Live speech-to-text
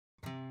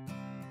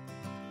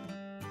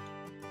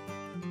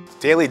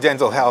Daily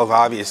dental health,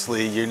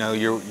 obviously, you know,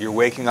 you're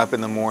waking up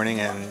in the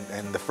morning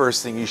and the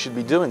first thing you should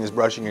be doing is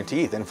brushing your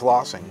teeth and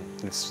flossing.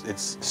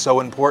 It's so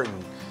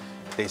important.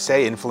 They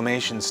say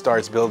inflammation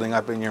starts building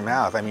up in your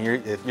mouth. I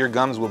mean, your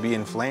gums will be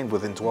inflamed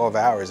within 12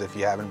 hours if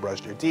you haven't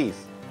brushed your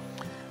teeth.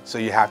 So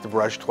you have to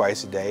brush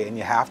twice a day and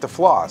you have to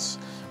floss.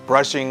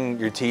 Brushing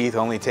your teeth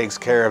only takes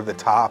care of the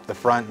top, the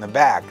front, and the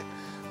back.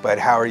 But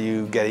how are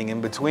you getting in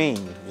between?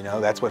 You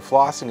know, that's what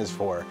flossing is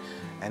for.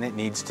 And it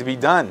needs to be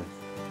done.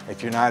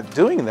 If you're not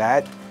doing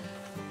that,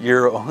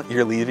 you're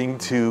leaving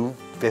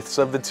 2/5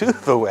 of the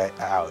tooth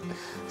out.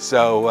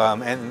 So,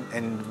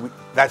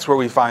 that's where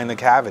we find the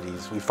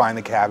cavities. We find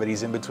the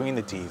cavities in between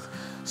the teeth.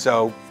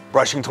 So,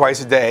 brushing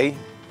twice a day,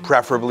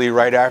 preferably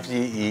right after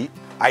you eat.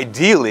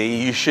 Ideally,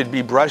 you should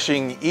be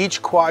brushing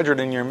each quadrant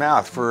in your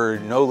mouth for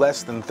no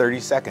less than 30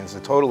 seconds,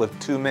 a total of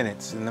 2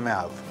 minutes in the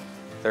mouth.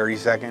 30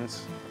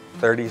 seconds,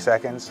 30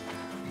 seconds,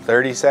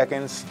 30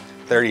 seconds,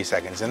 30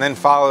 seconds, and then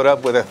followed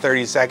up with a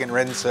 30-second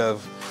rinse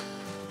of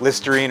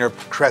Listerine or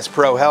Crest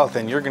Pro Health,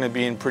 and you're going to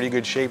be in pretty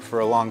good shape for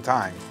a long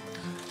time.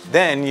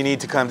 Then you need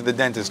to come to the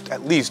dentist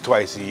at least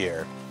twice a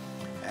year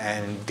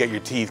and get your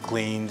teeth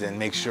cleaned and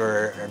make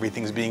sure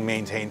everything's being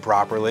maintained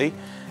properly.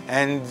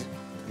 And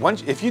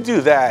if you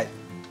do that,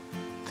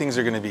 things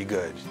are going to be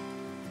good.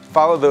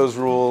 Follow those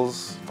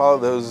rules, follow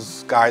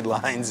those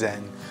guidelines,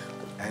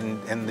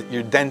 and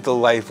your dental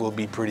life will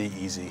be pretty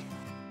easy.